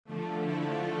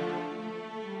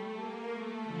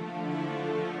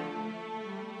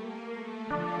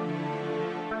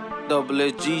double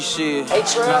SG shit.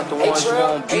 Not the ones you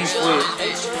want beef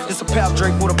with. This a pap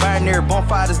Drake with a binary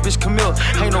bonfire, this bitch Camille.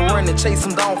 Ain't no running, chase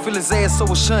him down, feel his ass, so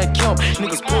it's Sean Kemp.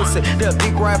 Niggas pussy, they'll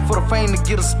big ride for the fame to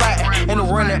get a spot. Ain't no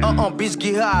running, bitch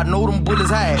get high, I know them bullets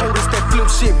high. Oh, this that flip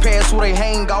shit pass where they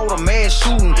hang out, a mass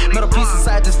shooting. Metal piece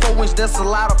inside this 4-inch, that's a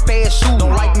lot of fast shooting.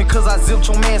 Don't like me cause I zipped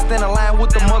your man, stand in line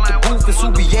with the mother goofies who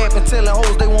be yapping, telling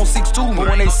hoes they want 6'2". But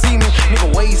when they see me,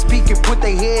 nigga way speaking, put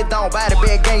they head down. By the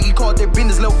bad gang, he caught that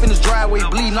business, left in his driveway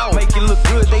bleeding out. Make it look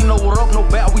good, they know what up, no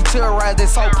bad. We terrorize that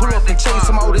salt, pull up and chase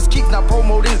him out. This kick, now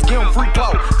promo this, give him free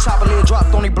clout. Chopper leg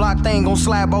dropped on they block, they ain't gon'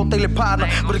 slide about they partner.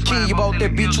 But a kid, you bought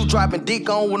that bitch, you dropping dick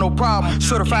on with no problem.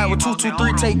 Certified with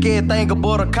 223, take everything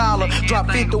above the collar. Drop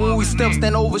 50 when we step,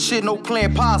 stand over shit, no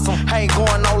playing possum. I ain't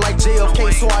going out like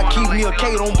JFK, so I keep me a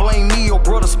K. Don't blame me, your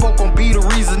brother spoke on B, the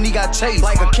reason he got chased.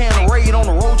 Like a can of raid on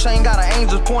the road chain, got an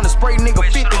angels point and spray. Nigga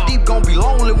 50 deep, gon' be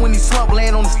lonely when he slump,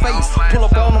 land on his face. Pull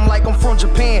up on him like I'm from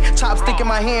Japan. Chopstick in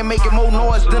my hand, making more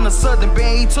noise than a southern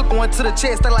band. He took one to the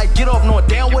chest, they like get up, knowing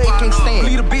damn well he can't stand.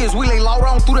 Lead the biz, we lay low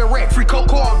round through that rack, free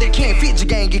cocoa off, they can't fit your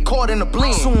gang, get caught in the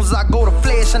blend. Soon as I go to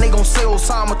flash and they gon' say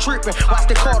Osama trippin'. Watch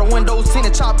that car, the windows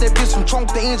tinted, chop that bitch from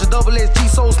trunk to engine, double SG,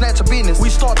 soul snatch a business. We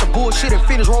start the bullshit and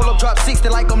finish, roll up, drop 60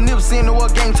 like I'm Nipsey into a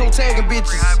gang, toe tagging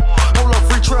bitches. Hold up,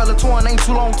 free trailer, torn, ain't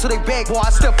too long till they back. Boy, I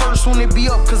step first when it be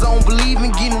up, cause I don't believe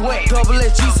in getting wet. Double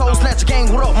SG, soul snatch a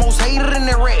gang, what up, most hated in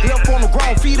that rat. Left on the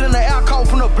ground, feet in the air,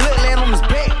 coughing up blood, land on his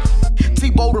back.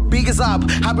 T-Bo the biggest op,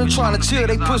 I been trying to chill,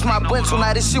 they push my button, so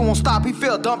now this shit won't stop. He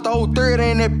fell, dumped the whole 30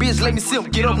 in that bitch, let me see him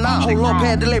get up now. Hold up,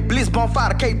 had to let Bliss bump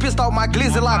out the K, pissed off my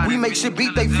glizzy lock. We make shit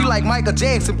beat, they feel like Michael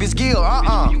Jackson, bitch Gill,